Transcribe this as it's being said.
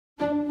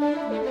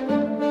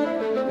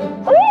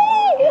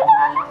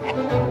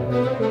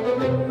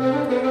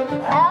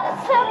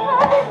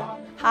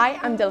Hi,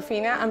 I'm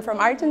Delfina. I'm from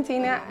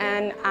Argentina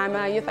and I'm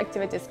a youth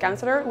activities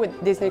counselor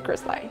with Disney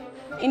Cruise Line.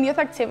 In youth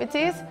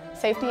activities,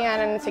 safety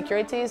and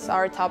security is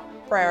our top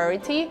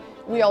priority.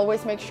 We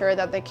always make sure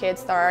that the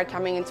kids that are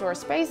coming into our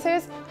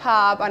spaces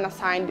have an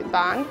assigned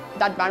van.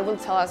 That van will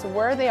tell us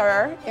where they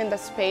are in the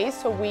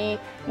space so we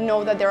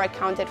know that they're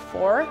accounted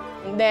for.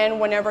 Then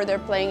whenever they're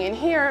playing in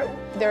here,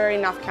 there are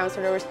enough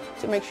counselors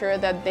to make sure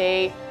that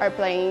they are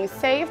playing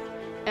safe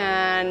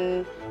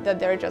and that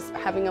they're just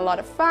having a lot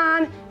of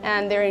fun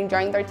and they're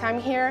enjoying their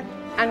time here.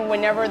 And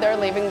whenever they're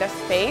leaving the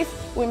space,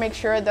 we make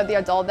sure that the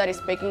adult that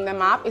is picking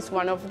them up is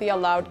one of the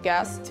allowed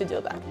guests to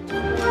do that.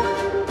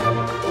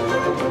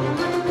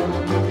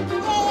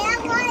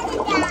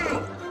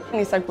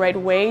 It's a great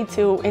way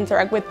to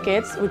interact with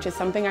kids, which is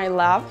something I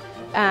love,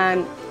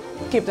 and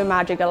keep the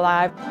magic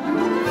alive.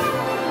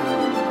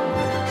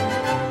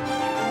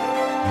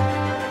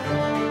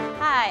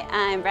 Hi,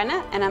 I'm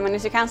Brenna, and I'm a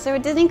nursery counselor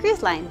with Disney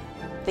Cruise Line.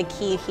 The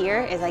key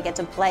here is I get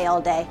to play all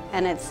day,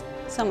 and it's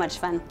so much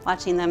fun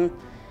watching them,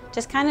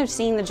 just kind of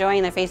seeing the joy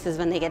in their faces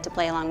when they get to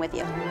play along with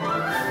you.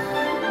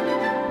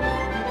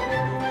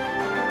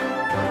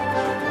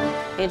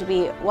 It'd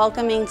be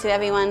welcoming to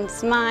everyone,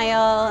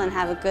 smile and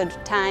have a good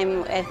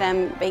time with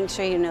them, making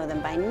sure you know them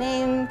by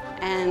name,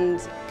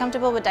 and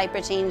comfortable with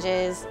diaper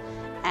changes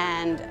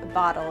and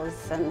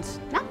bottles and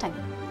nap time.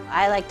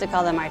 I like to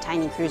call them our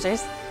tiny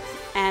cruisers.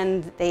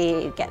 And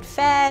they get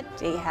fed,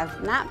 they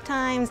have nap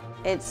times.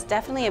 It's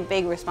definitely a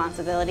big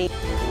responsibility.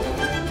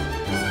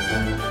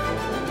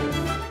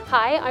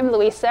 Hi, I'm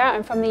Louisa.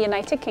 I'm from the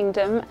United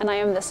Kingdom and I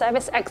am the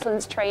Service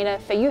Excellence Trainer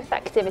for Youth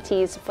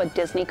Activities for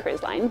Disney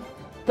Cruise Line.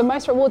 The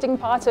most rewarding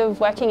part of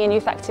working in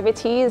youth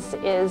activities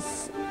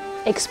is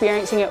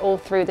experiencing it all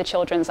through the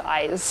children's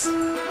eyes.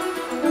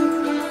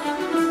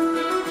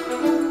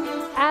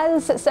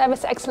 As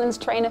Service Excellence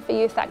Trainer for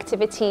Youth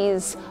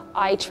Activities,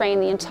 I train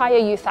the entire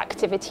youth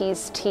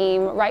activities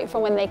team right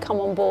from when they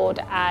come on board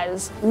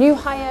as new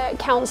hire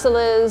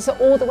counsellors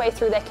all the way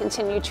through their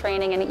continued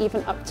training and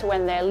even up to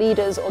when they're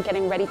leaders or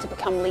getting ready to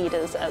become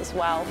leaders as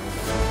well.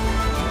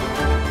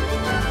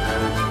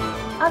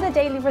 Other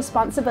daily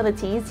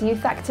responsibilities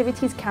youth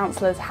activities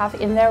counsellors have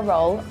in their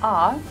role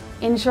are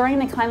ensuring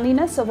the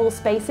cleanliness of all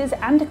spaces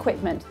and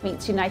equipment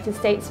meets United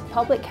States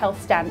public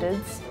health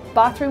standards,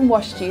 bathroom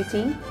wash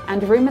duty,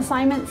 and room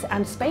assignments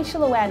and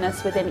spatial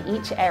awareness within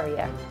each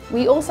area.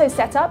 We also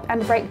set up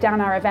and break down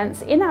our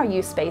events in our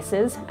youth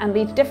spaces and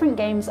lead different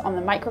games on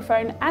the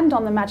microphone and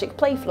on the magic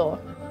play floor.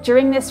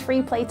 During this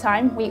free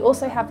playtime, we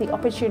also have the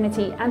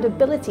opportunity and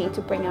ability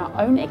to bring our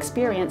own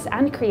experience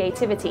and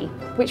creativity,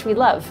 which we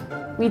love.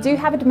 We do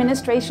have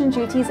administration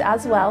duties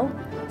as well,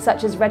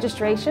 such as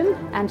registration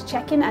and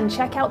check-in and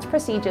check-out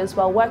procedures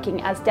while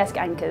working as desk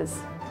anchors.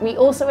 We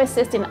also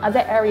assist in other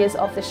areas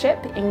of the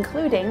ship,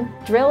 including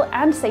drill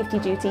and safety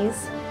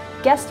duties,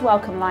 guest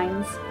welcome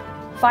lines,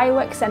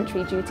 fireworks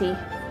sentry duty,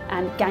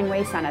 and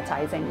gangway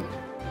sanitizing.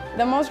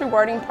 The most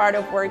rewarding part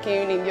of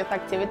working in youth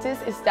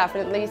activities is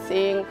definitely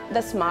seeing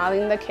the smile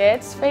in the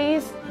kids'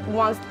 face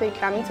once they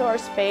come into our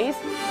space.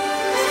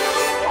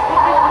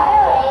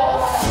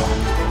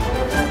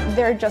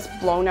 They're just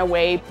blown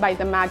away by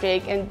the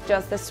magic and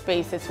just the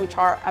spaces, which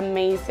are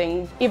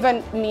amazing.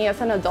 Even me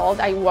as an adult,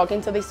 I walk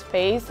into this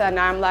space and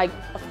I'm like,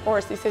 of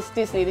course, this is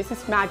Disney, this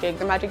is magic,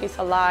 the magic is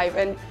alive,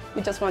 and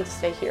we just want to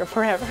stay here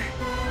forever.